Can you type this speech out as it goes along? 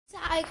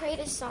I create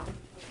a song.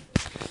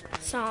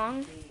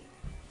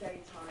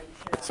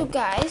 So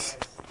guys,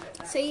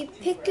 so you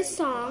pick a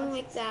song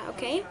like that,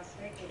 okay?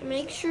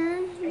 Make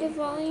sure the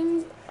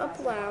volume's up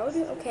loud,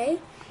 okay?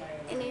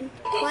 And then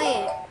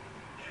play it.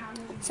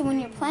 So when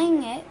you're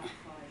playing it,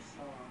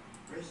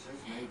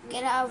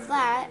 get out of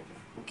that.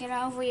 Get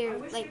out of your,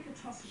 like,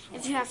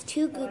 if you have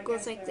two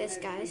Googles like this,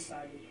 guys.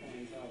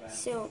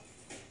 So,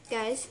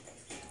 guys,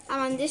 I'm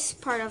on this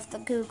part of the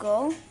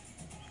Google.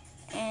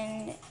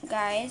 And,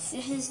 guys,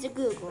 this is the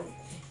Google.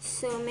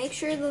 So, make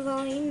sure the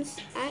volume's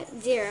at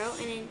 0.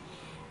 And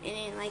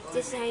then like,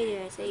 this is how you do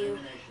it. So, you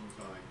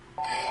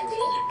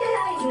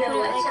know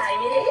what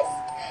time it is?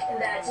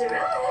 That's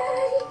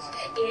right.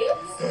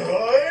 It's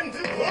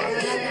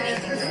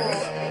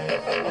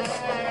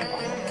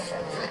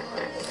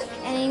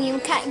and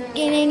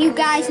then you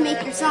guys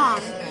make your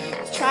song.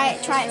 Try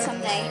it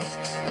someday,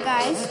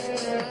 guys.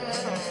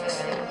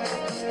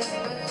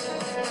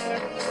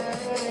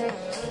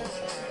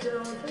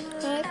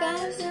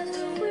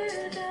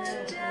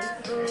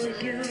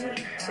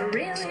 You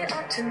really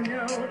ought to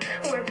know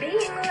we're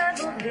being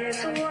leveled.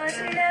 This was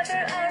never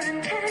our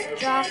intention.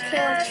 Draw,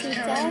 kill,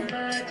 cheetah.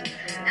 But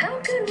how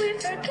could we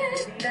forget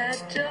that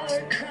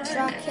dark hunt?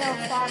 Draw, kill,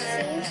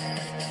 foxy.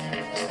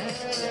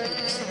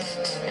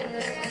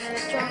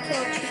 Draw,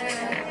 kill,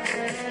 cheetah.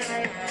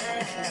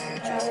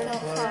 Draw, kill,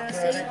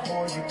 foxy.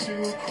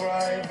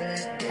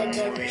 The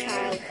dead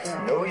child.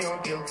 Know your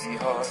guilty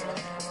heart.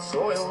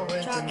 Soil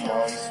with Draw, the kill,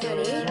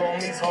 monsters. study. Roam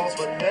these halls,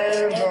 but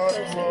they're not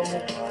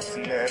robots.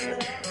 Men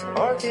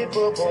are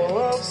capable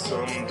of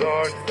some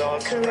dark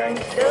thoughts. Crank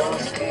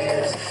those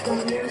gears. The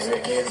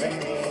music isn't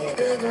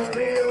needed. A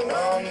real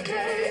long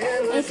day.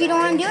 And if you don't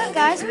want to do it,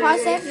 guys,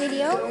 pause that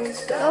video.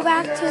 Go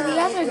back to the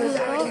other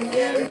Google and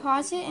then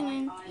pause it,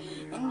 and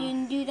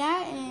then do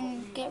that,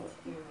 and then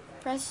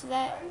press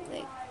that,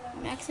 like,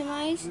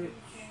 maximize.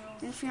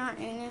 And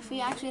if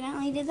you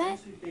accidentally did that,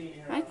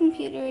 my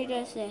computer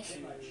does this.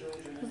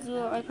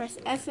 So I press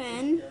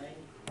FN.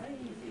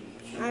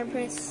 I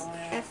press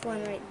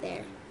F1 right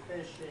there.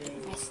 It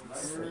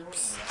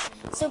sleeps.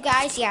 So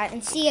guys, yeah,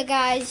 and see you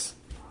guys.